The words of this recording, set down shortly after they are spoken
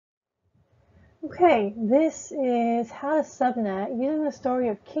Okay, this is how to subnet using the story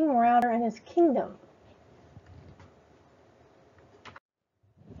of King Router and his kingdom.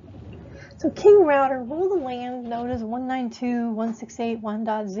 So King Router ruled a land known as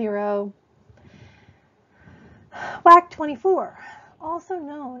 192.168.1.0 WAC 24, also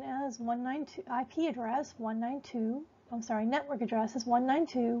known as 192 IP address 192. Network address is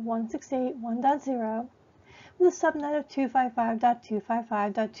 192.168.1.0 with a subnet of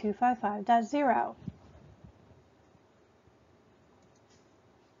 255.255.255.0.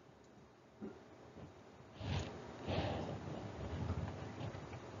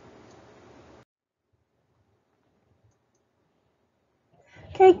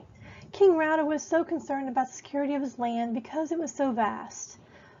 Okay, King Router was so concerned about the security of his land because it was so vast.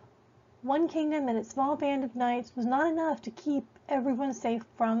 One kingdom and its small band of knights was not enough to keep everyone safe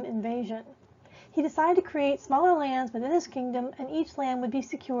from invasion. He decided to create smaller lands within his kingdom, and each land would be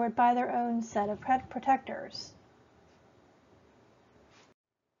secured by their own set of protectors.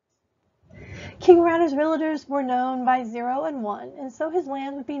 King Router's villagers were known by 0 and 1, and so his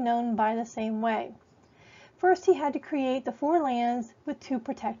land would be known by the same way. First, he had to create the 4 lands with 2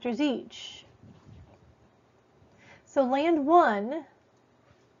 protectors each. So land 1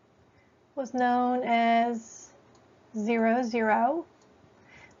 was known as 0, 0.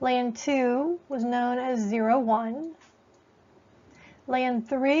 Land 2 was known as 0, 1. Land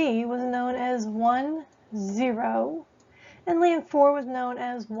 3 was known as 1, 0. And land 4 was known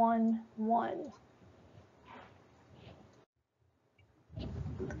as 1, 1.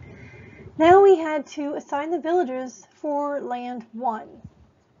 Now we had to assign the villagers for land 1.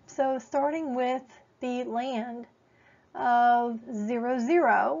 So starting with the land of 0,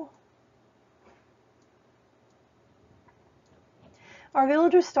 0, our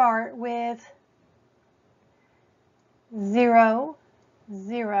villagers start with 0,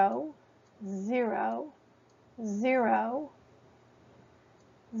 0, 0, 0,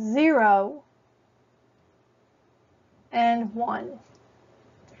 0, and 1.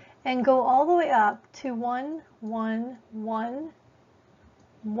 And go all the way up to 1, 1, 1,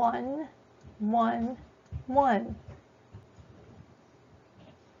 1, 1, 1.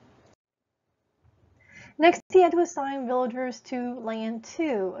 Next, he had to assign villagers to land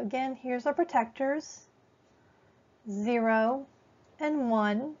 2. Again, here's our protectors, 0 and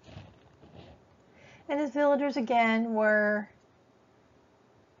 1. And his villagers again were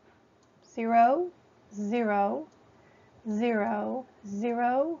 0, 0, 0,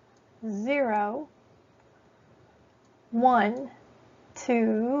 0, 0, 1,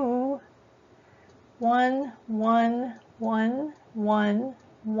 2, 1, 1, 1, 1,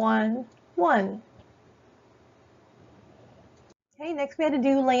 1, 1. Okay, next we had to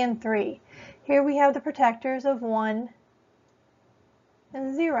do land 3. Here we have the protectors of 1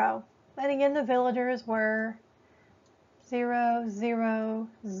 and 0. And again, the villagers were 0, 0,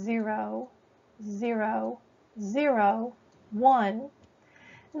 0, 0, 0, 1,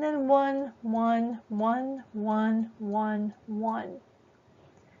 and then 1, 1, 1, 1, 1, 1.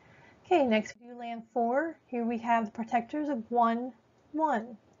 Okay, next we do land 4. Here we have the protectors of 1,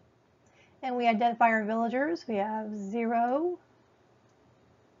 1. And we identify our villagers. We have 0,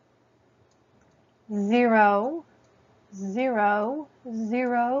 0, 0,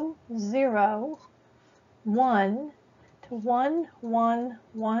 0, 0, 1 to 1, 1,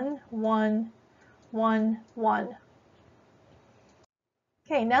 1, 1, 1, 1.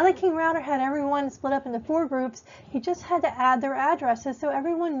 Okay, now that King Router had everyone split up into 4 groups, he just had to add their addresses so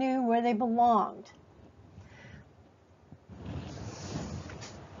everyone knew where they belonged.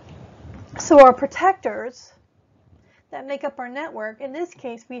 So our protectors that make up our network, in this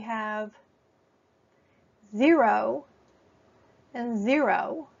case we have 0 and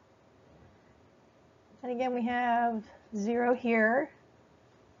 0. And again we have 0 here.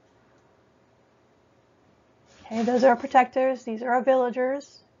 Okay, those are our protectors. These are our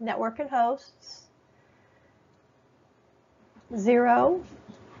villagers, network and hosts. 0,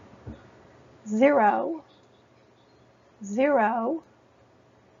 0, 0,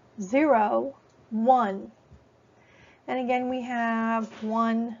 0, 1. And again we have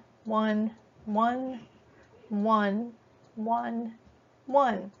 1, 1, 1, 1, 1,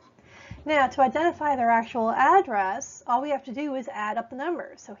 1. Now to identify their actual address, all we have to do is add up the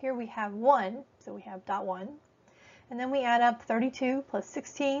numbers. So here we have 1, so we have .1. And then we add up 32 plus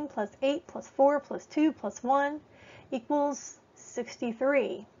 16 plus 8 plus 4 plus 2 plus 1 equals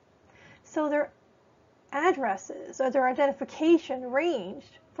 63. So their addresses, or their identification,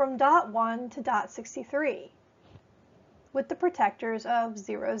 ranged from .1 to .63 with the protectors of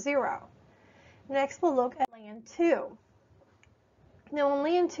 0, 0. Next we'll look at land 2. Now in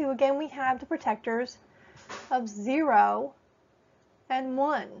LAN 2, again, we have the protectors of 0 and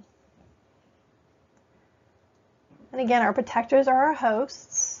 1. And again, our protectors are our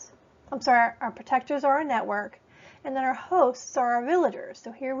hosts. Our protectors are our network. And then our hosts are our villagers.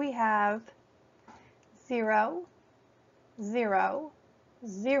 So here we have 0, 0,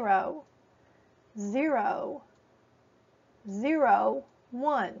 0, 0, 0,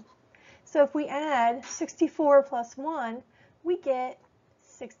 1. So if we add 64 plus 1, we get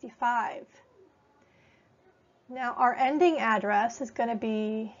 65. Now our ending address is going to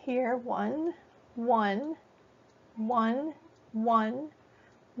be here 1, 1, 1, 1,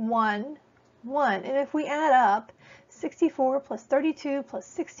 1, 1. And if we add up 64 plus 32 plus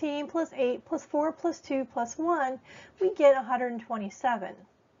 16 plus 8 plus 4 plus 2 plus 1, we get 127.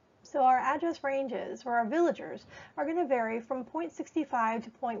 So our address ranges, or our villagers, are going to vary from 0.65 to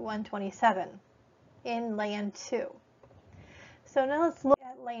 0.127 in LAN 2. So now let's look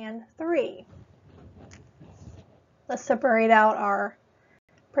at LAN 3. Let's separate out our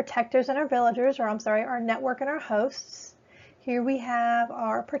protectors and our villagers, or our network and our hosts. Here we have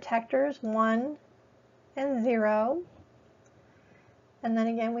our protectors 1 and 0. And then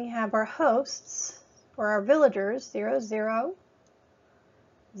again we have our hosts, or our villagers 0, 0,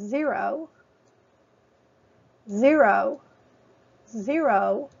 0, 0,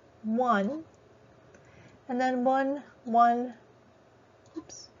 0, 1, and then 1, 1,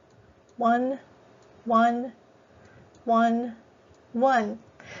 1, 1, 1, 1.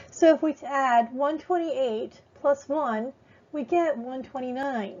 So if we add 128 plus 1, we get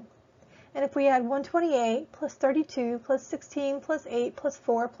 129. And if we add 128 plus 32 plus 16 plus 8 plus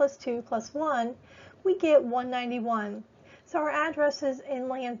 4 plus 2 plus 1, we get 191. So our addresses in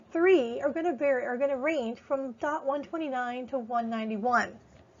LAN 3 are going to range from .129 to 191.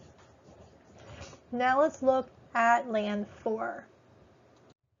 Now let's look at LAN 4.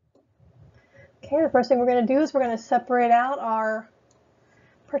 Okay, the first thing we're going to do is we're going to separate out our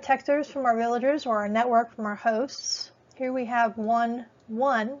protectors from our villagers, or our network from our hosts. Here we have 1,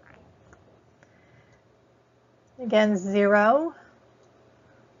 1. Again, 0,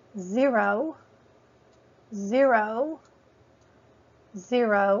 0, 0,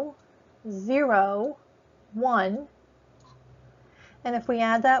 0, 0, 1. And if we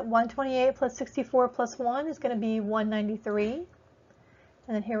add that, 128 plus 64 plus 1 is going to be 193. And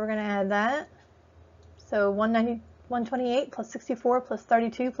then here we're going to add that. So 128 plus 64 plus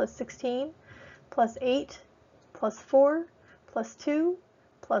 32 plus 16 plus 8 plus 4 plus 2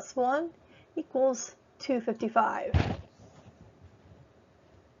 plus 1 equals 255.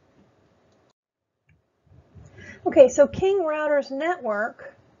 Okay, so King Router's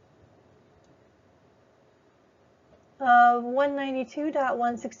network of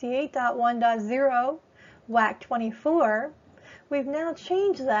 192.168.1.0 WAC 24, we've now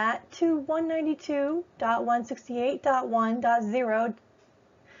changed that to 192.168.1.0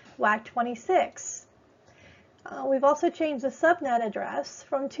 WAC 26. We've also changed the subnet address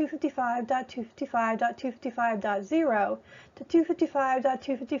from 255.255.255.0 to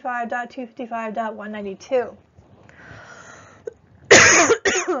 255.255.255.192.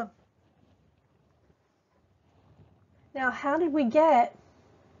 Now, how did we get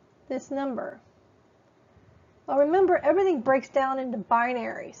this number? Well, remember, everything breaks down into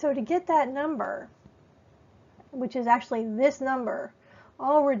binary. So to get that number, which is actually this number,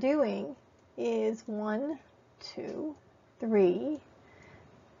 all we're doing is 1, 2, 3,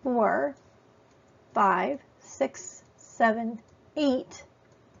 4, 5, 6, 7, 8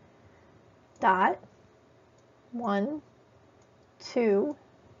 dot 1, 2,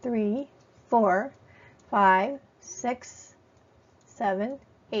 3, 4, 5, 6, 7,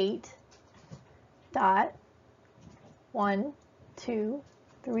 8 dot 1, 2,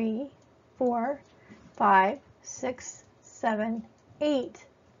 3, 4, 5, 6, 7, 8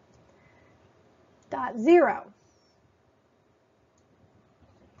 dot 0.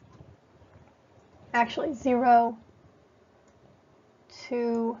 Actually 0,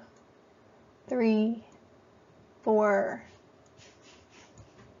 2, 3, 4,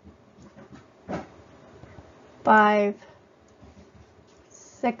 5,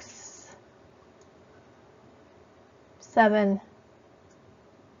 6, 7,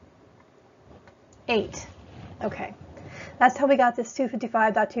 8. Okay, that's how we got this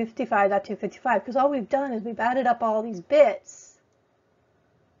 255.255.255, because all we've done is we've added up all these bits.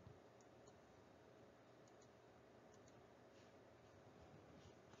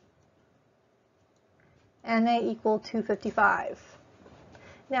 And they equal 255.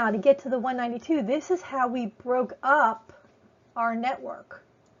 Now, to get to the 192, this is how we broke up our network.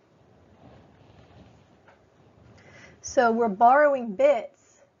 So we're borrowing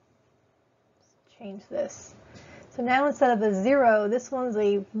bits. Let's change this. So now instead of a 0, this one's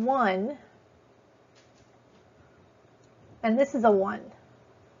a 1, and this is a 1.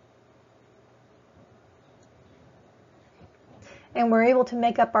 And we're able to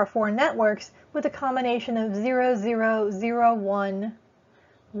make up our 4 networks with a combination of 0, 0, 0, 1,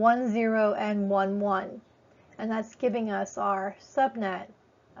 1, 0, and 1, 1. And that's giving us our subnet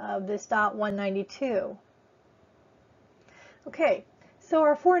of this .192. Okay, so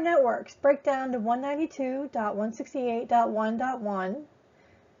our 4 networks break down to 192.168.1.1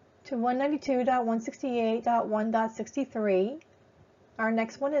 to 192.168.1.63. Our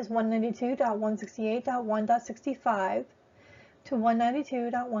next one is 192.168.1.65 to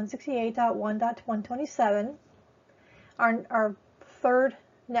 192.168.1.127. Our third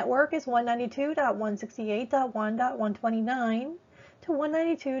network is 192.168.1.129 to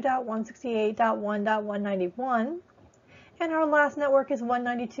 192.168.1.191. And our last network is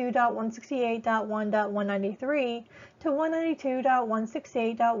 192.168.1.193 to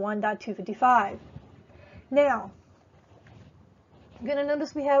 192.168.1.255. Now, you're going to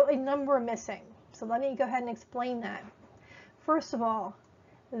notice we have a number missing. So let me go ahead and explain that. First of all,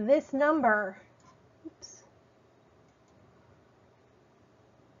 this number, oops,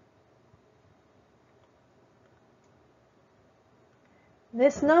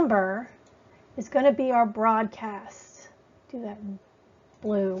 this number is going to be our broadcast. Do that in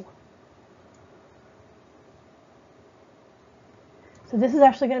blue. So this is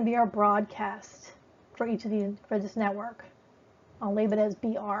actually going to be our broadcast for each of these, for this network. I'll label it as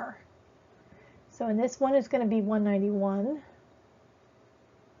BR. So in this one, it's going to be 191.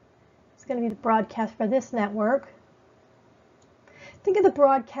 It's going to be the broadcast for this network. Think of the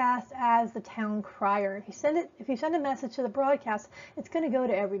broadcast as the town crier. If you send a message to the broadcast, it's going to go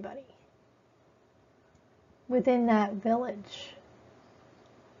to everybody within that village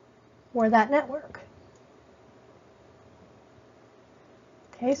or that network.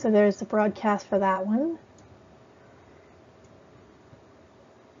 Okay, so there's the broadcast for that one.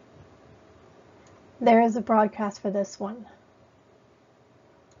 There is a broadcast for this one.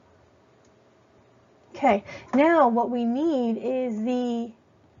 Okay, now what we need is the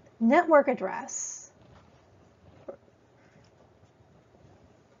network address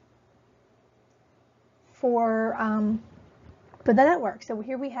for the network. So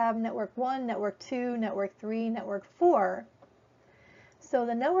here we have network 1, network 2, network 3, network 4. So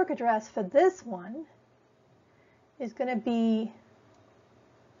the network address for this one is going to be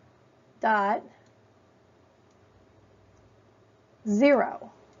 .0.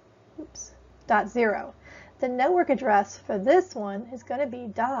 Oops, .0. The network address for this one is going to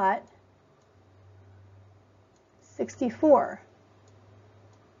be .64.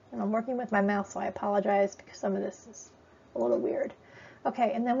 And I'm working with my mouse, so I apologize because some of this is a little weird.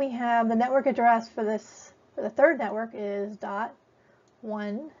 Okay, and then we have the network address for this, for the third network is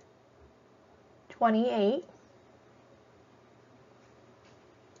 .128.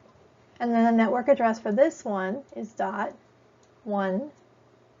 And then the network address for this one is .192.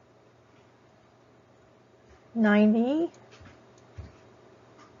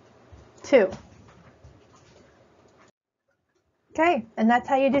 Okay, and that's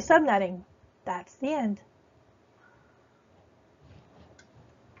how you do subnetting. That's the end.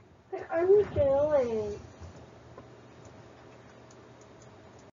 What are we doing?